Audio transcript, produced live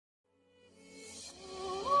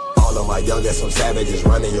All of my youngest, some savages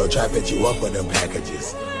running your trap at you up with them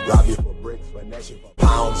packages. Rob you for bricks, finesse you for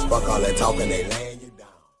pounds. Fuck all that talking, they laying you down.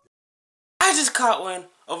 I just caught one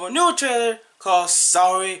of a new trailer called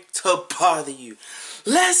Sorry to Bother You.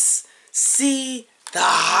 Let's see the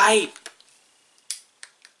hype.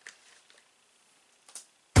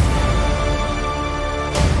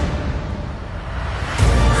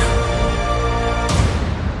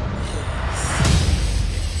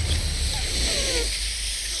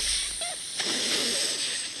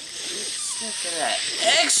 Look at that.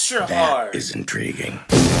 Extra hard. That is intriguing.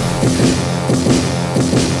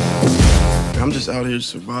 I'm just out here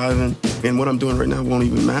surviving, and what I'm doing right now won't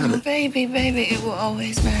even matter. Oh, baby, baby, it will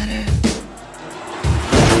always matter.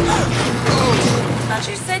 I thought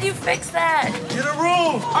you said you fixed that. Get a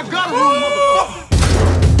room! I got a room,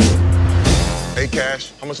 motherfucker! Hey,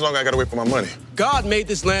 Cash, how much longer I gotta wait for my money? God made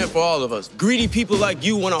this land for all of us. Greedy people like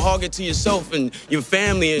you want to hog it to yourself and your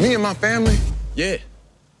family and... Me and my family? Yeah.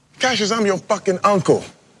 Cassius, I'm your fucking uncle.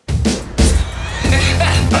 I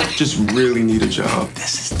just really need a job.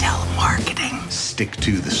 This is telemarketing. Stick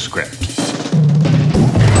to the script.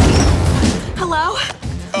 Hello?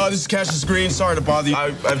 This is Cassius Green. Sorry to bother you.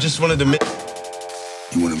 I just wanted to...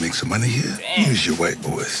 You want to make some money here? Use your white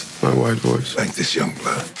voice. My white voice. Like this young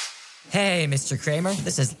blood. Hey, Mr. Kramer.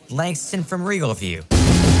 This is Langston from Regal View.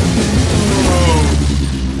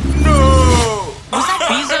 No! Was that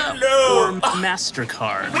Visa or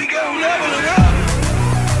MasterCard? We go leveling up!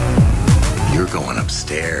 You're going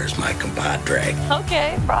upstairs, my compadre.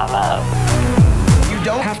 Okay, bravo. You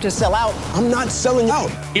don't have to sell out. I'm not selling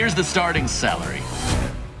out. Here's the starting salary.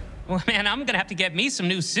 Well, man, I'm gonna have to get me some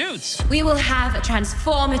new suits. We will have a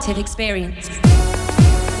transformative experience.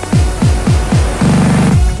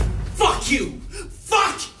 Fuck you!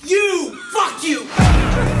 Fuck you! Fuck you!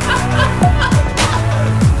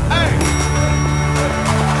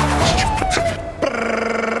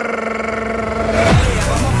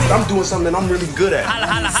 I'm doing something I'm really good at. Holla,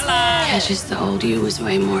 holla, holla! Cassius, the old you was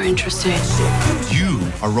way more interesting.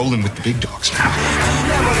 You are rolling with the big dogs now.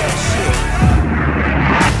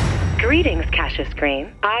 Greetings, Cassius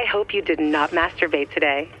Green. I hope you did not masturbate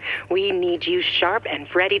today. We need you sharp and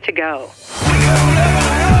ready to go.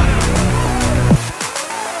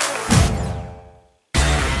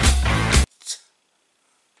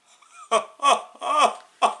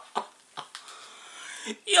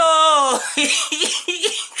 Yo!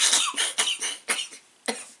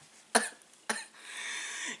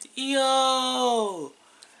 Yo!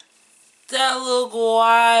 That look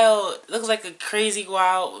wild. Looks like a crazy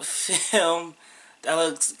wild film.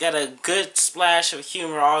 That got a good splash of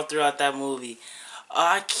humor all throughout that movie.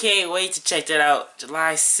 I can't wait to check that out.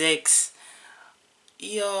 July 6th.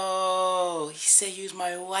 Yo, he said use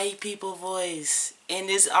my white people voice. And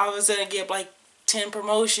this all of a sudden get like 10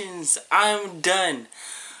 promotions. I'm done.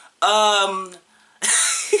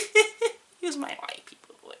 Use my white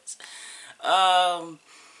people voice.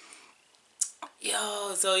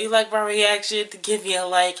 Yo, so you like my reaction? To give me a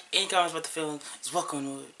like and comments about the film. Just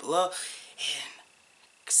welcome below. And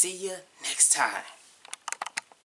see you next time.